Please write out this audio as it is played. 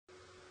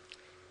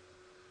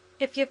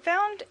If you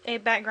found a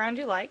background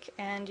you like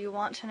and you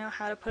want to know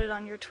how to put it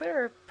on your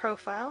Twitter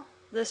profile,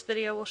 this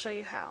video will show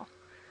you how.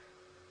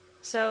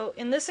 So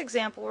in this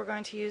example we're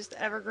going to use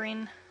the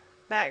evergreen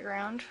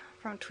background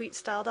from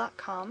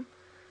tweetstyle.com,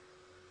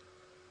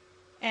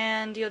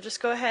 and you'll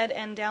just go ahead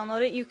and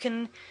download it. You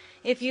can,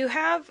 if you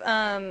have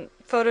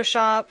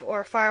Photoshop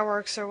or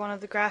Fireworks or one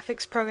of the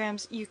graphics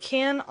programs, you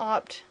can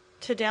opt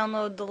to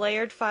download the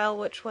layered file,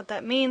 which what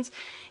that means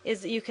is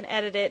that you can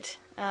edit it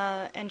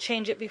and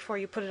change it before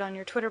you put it on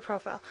your Twitter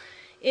profile.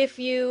 If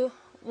you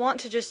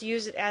want to just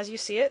use it as you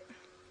see it,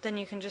 then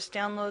you can just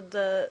download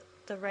the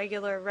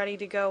regular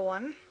ready-to-go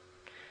one.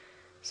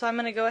 So I'm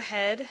going to go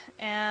ahead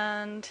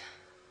and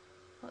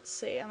let's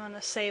see, I'm going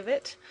to save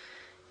it.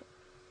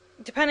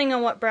 Depending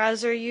on what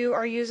browser you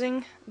are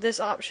using, this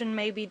option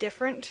may be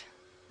different,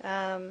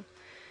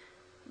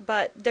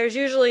 but there's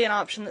usually an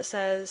option that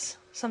says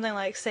something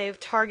like save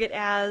target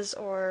as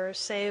or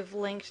save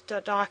linked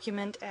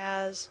document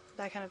as,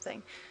 that kind of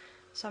thing.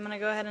 So I'm going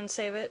to go ahead and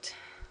save it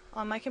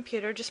on my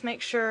computer. Just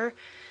make sure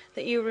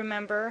that you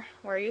remember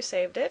where you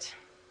saved it.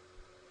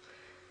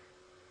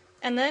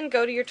 And then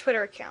go to your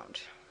Twitter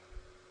account.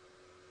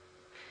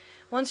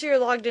 Once you're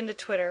logged into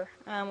Twitter,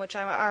 which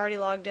I'm already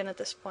logged in at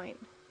this point,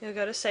 you'll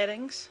go to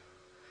Settings,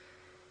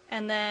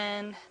 and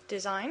then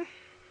Design,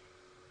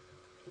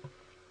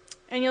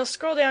 and you'll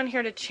scroll down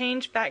here to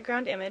Change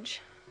Background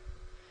Image.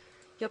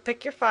 You'll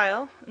pick your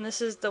file, and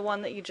this is the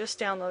one that you just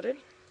downloaded,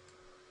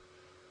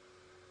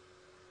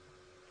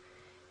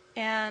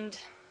 and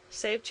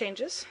Save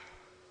Changes.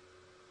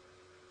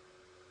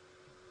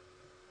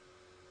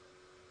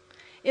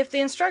 If the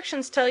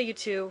instructions tell you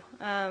to,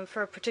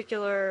 for a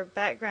particular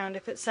background,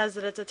 if it says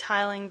that it's a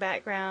tiling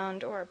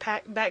background or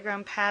a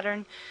background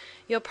pattern,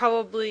 you'll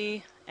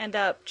probably end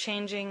up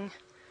changing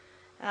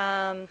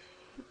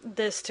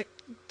this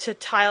to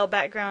tile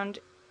background.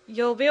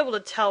 You'll be able to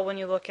tell when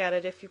you look at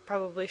it if you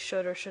probably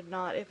should or should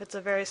not. If it's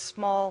a very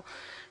small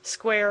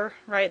square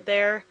right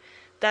there,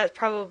 that's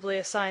probably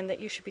a sign that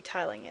you should be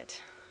tiling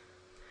it.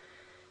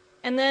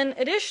 And then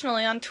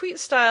additionally, on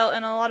Tweetstyle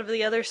and a lot of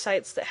the other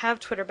sites that have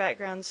Twitter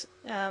backgrounds,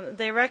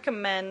 they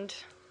recommend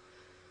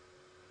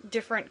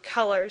different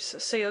colors.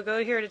 So you'll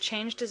go here to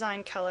Change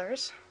Design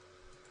Colors,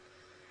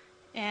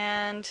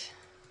 and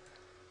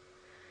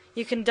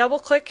you can double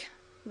click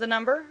the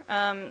number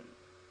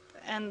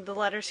and the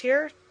letters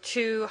here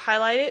to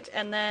highlight it,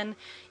 and then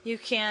you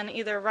can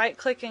either right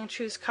click and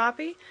choose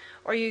copy,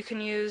 or you can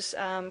use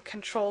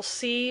Control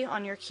C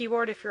on your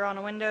keyboard if you're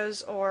on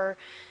Windows, or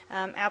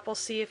Apple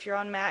C if you're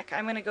on Mac.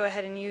 I'm going to go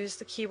ahead and use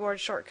the keyboard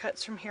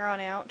shortcuts from here on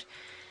out,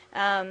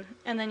 and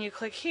then you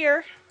click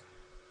here,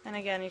 and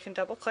again you can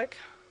double click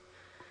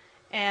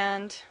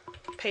and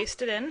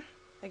paste it in.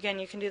 Again,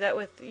 you can do that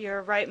with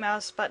your right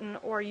mouse button,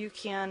 or you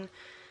can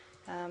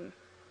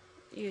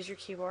use your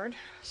keyboard.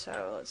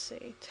 So let's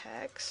see,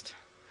 text,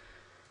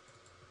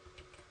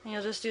 and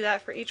you'll just do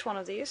that for each one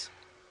of these.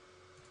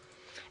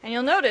 And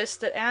you'll notice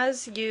that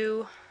as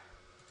you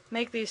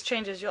make these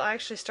changes, you'll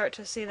actually start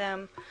to see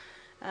them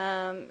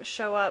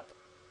show up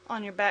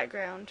on your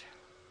background.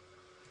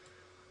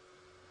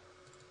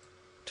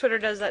 Twitter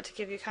does that to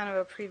give you kind of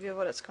a preview of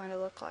what it's going to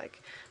look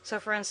like. So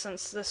for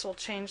instance, this will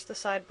change the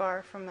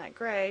sidebar from that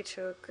gray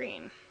to a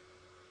green.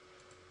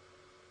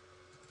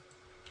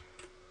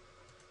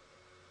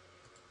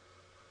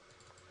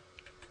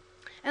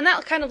 And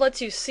that kind of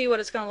lets you see what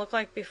it's going to look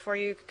like before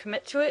you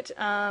commit to it.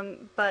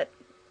 But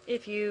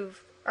if you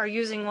are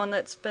using one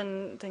that's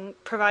been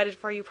provided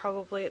for you,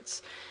 probably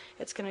it's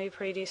going to be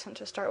pretty decent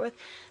to start with.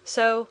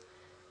 So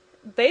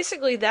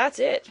basically that's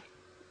it.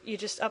 You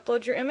just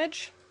upload your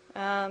image,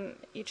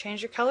 you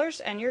change your colors,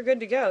 and you're good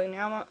to go.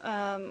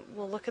 Now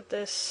we'll look at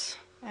this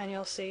and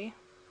you'll see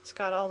it's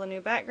got all the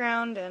new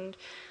background, and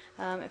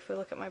if we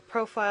look at my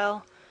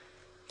profile,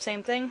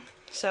 same thing.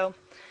 So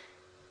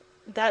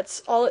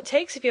that's all it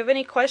takes. If you have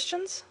any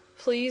questions,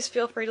 please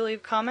feel free to leave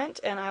a comment,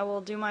 and I will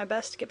do my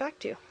best to get back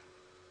to you.